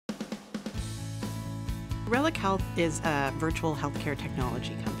Reliq Health is a virtual healthcare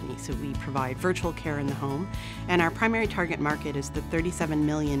technology company, so we provide virtual care in the home, and our primary target market is the 37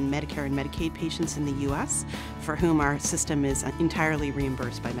 million Medicare and Medicaid patients in the U.S. for whom our system is entirely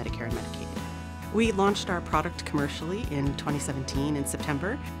reimbursed by Medicare and Medicaid. We launched our product commercially in 2017 in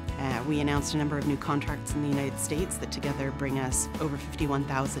September. We announced a number of new contracts in the United States that together bring us over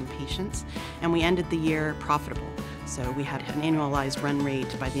 51,000 patients, and we ended the year profitable. So we had an annualized run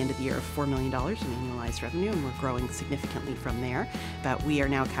rate by the end of the year of $4 million in annualized revenue, and we're growing significantly from there, but we are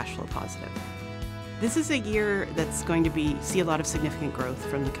now cash flow positive. This is a year that's going to see a lot of significant growth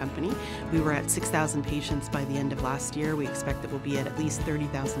from the company. We were at 6,000 patients by the end of last year. We expect that we'll be at least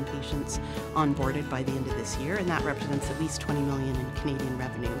 30,000 patients onboarded by the end of this year, and that represents at least 20 million in Canadian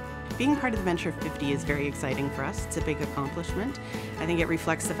revenue. Being part of the Venture 50 is very exciting for us. It's a big accomplishment. I think it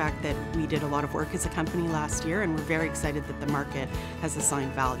reflects the fact that we did a lot of work as a company last year, and we're very excited that the market has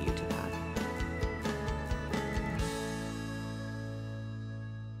assigned value to that.